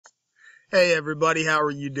Hey everybody, how are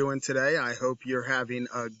you doing today? I hope you're having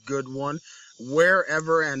a good one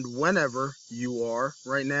wherever and whenever you are.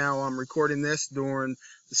 Right now I'm recording this during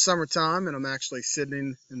the summertime and I'm actually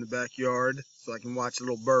sitting in the backyard so I can watch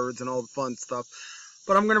little birds and all the fun stuff.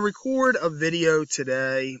 But I'm going to record a video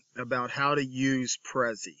today about how to use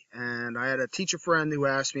Prezi. And I had a teacher friend who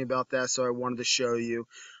asked me about that, so I wanted to show you.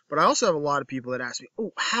 But I also have a lot of people that ask me,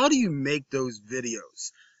 oh, how do you make those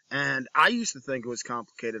videos? And I used to think it was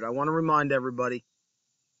complicated. I want to remind everybody,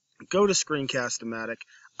 go to Screencast-O-Matic.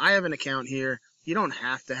 I have an account here. You don't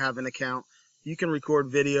have to have an account. You can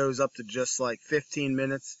record videos up to just like 15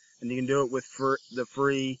 minutes, and you can do it with the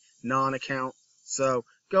free non-account. So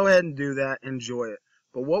go ahead and do that. Enjoy it.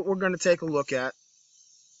 But what we're going to take a look at,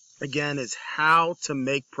 again, is how to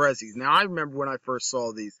make Prezis. Now, I remember when I first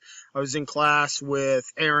saw these. I was in class with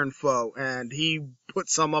Aaron Foe, and he put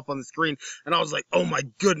some up on the screen, and I was like, oh my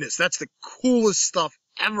goodness, that's the coolest stuff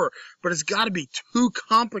ever. But it's got to be too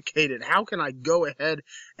complicated. How can I go ahead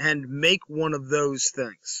and make one of those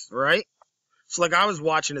things, right? So, like, I was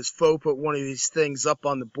watching his Foe put one of these things up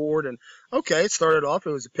on the board, and, okay, it started off,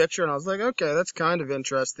 it was a picture, and I was like, okay, that's kind of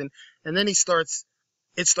interesting. And then it starts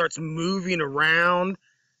moving around,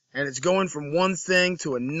 and it's going from one thing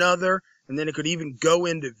to another, and then it could even go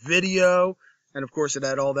into video, and of course it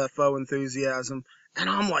had all that faux enthusiasm, and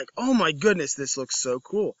I'm like, oh my goodness, this looks so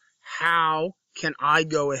cool. How can I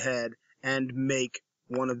go ahead and make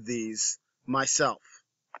one of these myself?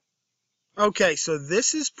 Okay, so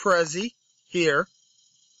this is Prezi here,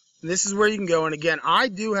 and this is where you can go, and again, I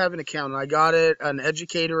do have an account, and I got an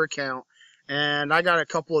educator account, and I got a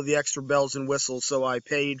couple of the extra bells and whistles, so I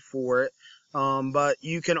paid for it. But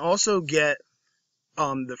you can also get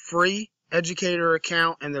the free educator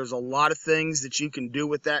account, and there's a lot of things that you can do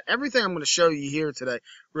with that. Everything I'm going to show you here today,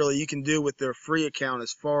 really, you can do with their free account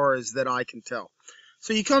as far as that I can tell.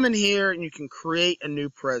 So you come in here, and you can create a new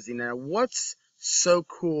Prezi. Now, what's so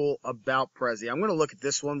cool about Prezi? I'm going to look at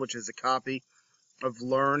this one, which is a copy of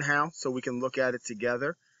Learn How, so we can look at it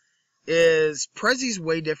together. Prezi's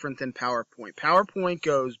way different than PowerPoint. PowerPoint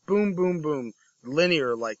goes boom, boom, boom,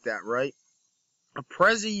 linear like that, right? A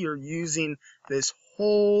Prezi, you're using this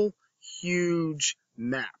whole huge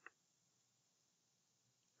map.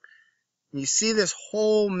 You see this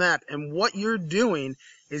whole map, and what you're doing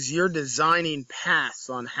is you're designing paths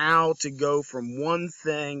on how to go from one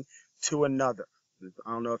thing to another.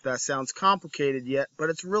 I don't know if that sounds complicated yet, but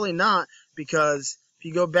it's really not, because if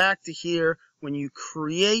you go back to here, when you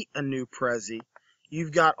create a new Prezi,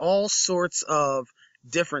 you've got all sorts of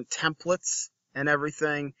different templates and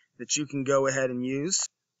everything that you can go ahead and use.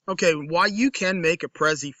 Okay, while you can make a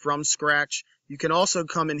Prezi from scratch, you can also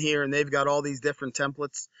come in here and they've got all these different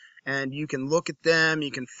templates, and you can look at them,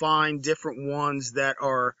 you can find different ones that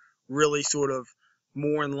are really sort of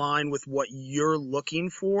more in line with what you're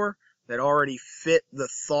looking for, that already fit the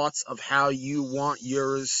thoughts of how you want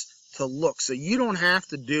yours to look. So you don't have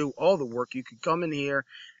to do all the work. You could come in here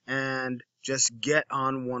and just get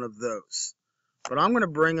on one of those. But I'm going to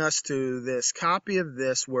bring us to this copy of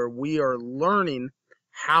this where we are learning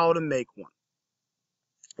how to make one.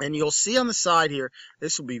 And you'll see on the side here,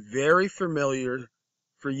 this will be very familiar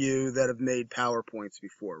for you that have made PowerPoints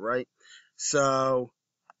before, right? So,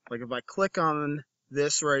 like if I click on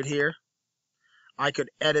this right here, I could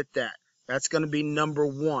edit that. That's going to be number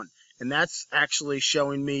 1. And that's actually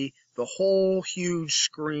showing me the whole huge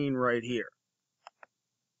screen right here.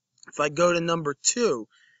 If I go to number 2,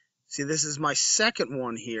 see, this is my second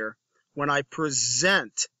one here. When I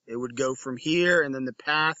present, it would go from here, and then the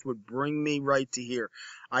path would bring me right to here.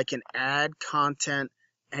 I can add content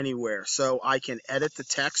anywhere. So I can edit the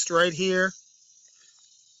text right here.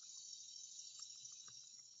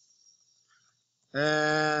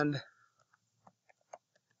 And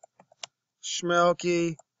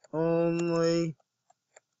Schmelke only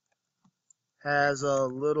has a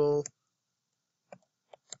little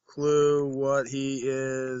clue what he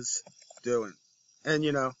is doing. And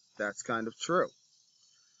you know, that's kind of true.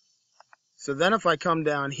 So then if I come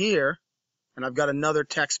down here, and I've got another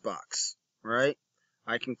text box, right?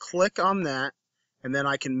 I can click on that, and then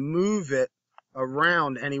I can move it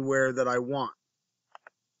around anywhere that I want.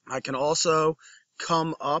 I can also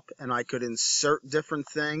come up and I could insert different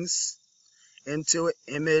things into it,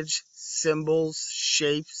 image, symbols,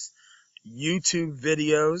 shapes, YouTube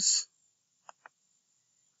videos.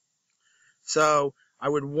 So I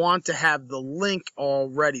would want to have the link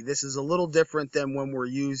already. This is a little different than when we're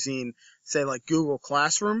using, say, like Google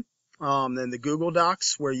Classroom, and the Google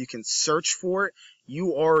Docs, where you can search for it.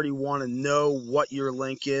 You already want to know what your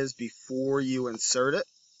link is before you insert it.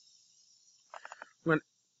 I'm going to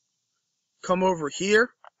come over here,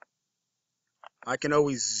 I can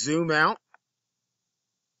always zoom out.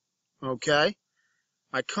 Okay.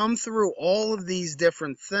 I come through all of these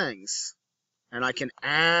different things and I can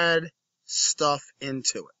add stuff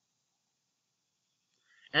into it.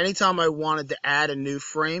 Anytime I wanted to add a new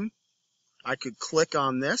frame, I could click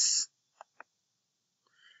on this,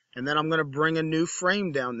 and then I'm going to bring a new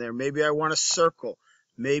frame down there. Maybe I want a circle.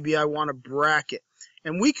 Maybe I want a bracket.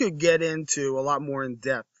 And we could get into a lot more in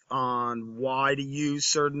depth on why to use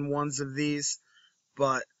certain ones of these,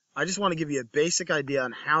 but I just want to give you a basic idea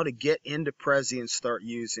on how to get into Prezi and start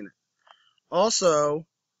using it. Also,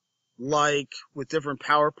 like with different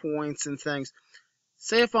PowerPoints and things,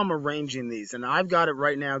 say if I'm arranging these, and I've got it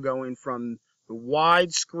right now going from the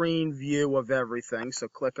widescreen view of everything. So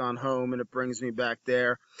click on home and it brings me back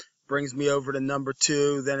there. Brings me over to number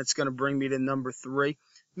 2. Then it's going to bring me to number 3.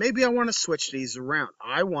 Maybe I want to switch these around.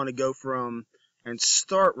 I want to go from and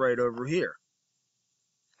start right over here.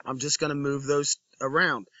 I'm just going to move those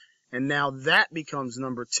around. And now that becomes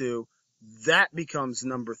number 2. That becomes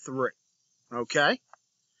number 3. Okay?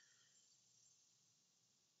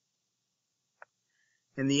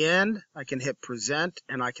 In the end, I can hit present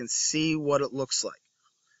and I can see what it looks like.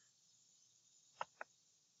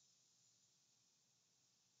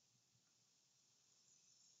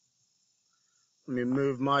 Let me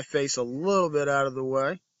move my face a little bit out of the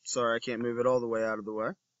way. Sorry, I can't move it all the way out of the way.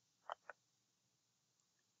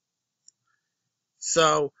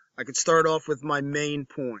 So I could start off with my main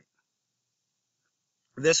point.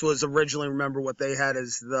 This was originally, remember, what they had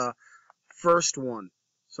as the first one.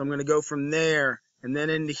 So I'm going to go from there and then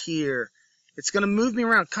into here. It's going to move me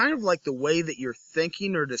around kind of like the way that you're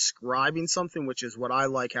thinking or describing something, which is what I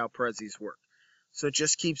like how Prezis work. So it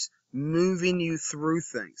just keeps moving you through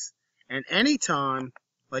things. And anytime,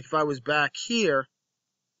 like if I was back here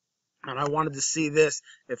and I wanted to see this,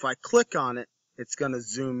 if I click on it, it's going to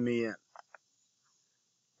zoom me in.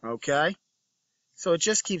 Okay? So it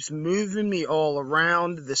just keeps moving me all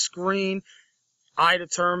around the screen. I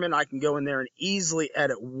determine I can go in there and easily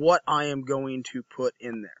edit what I am going to put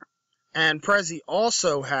in there. And Prezi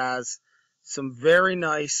also has some very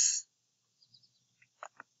nice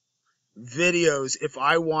videos if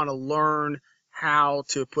I want to learn how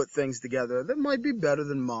to put things together that might be better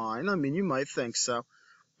than mine. I mean, you might think so.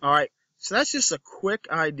 All right, so that's just a quick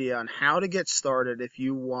idea on how to get started if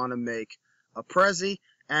you want to make a Prezi,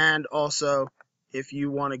 and also if you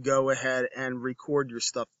want to go ahead and record your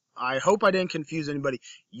stuff. I hope I didn't confuse anybody.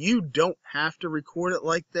 You don't have to record it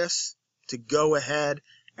like this to go ahead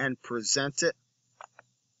and present it,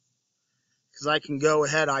 because I can go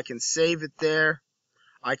ahead, I can save it there,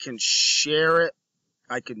 I can share it,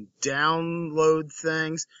 I can download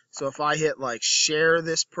things. So if I hit like share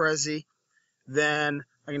this Prezi, then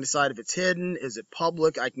I can decide if it's hidden, is it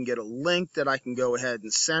public. I can get a link that I can go ahead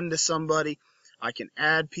and send to somebody. I can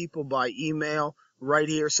add people by email right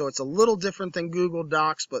here. So it's a little different than Google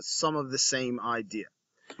Docs, but some of the same idea.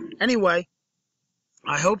 Anyway,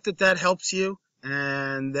 I hope that that helps you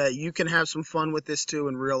and that you can have some fun with this too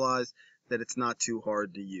and realize that it's not too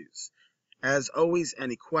hard to use. As always,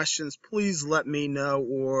 any questions, please let me know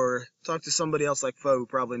or talk to somebody else like Fo who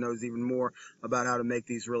probably knows even more about how to make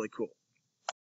these really cool.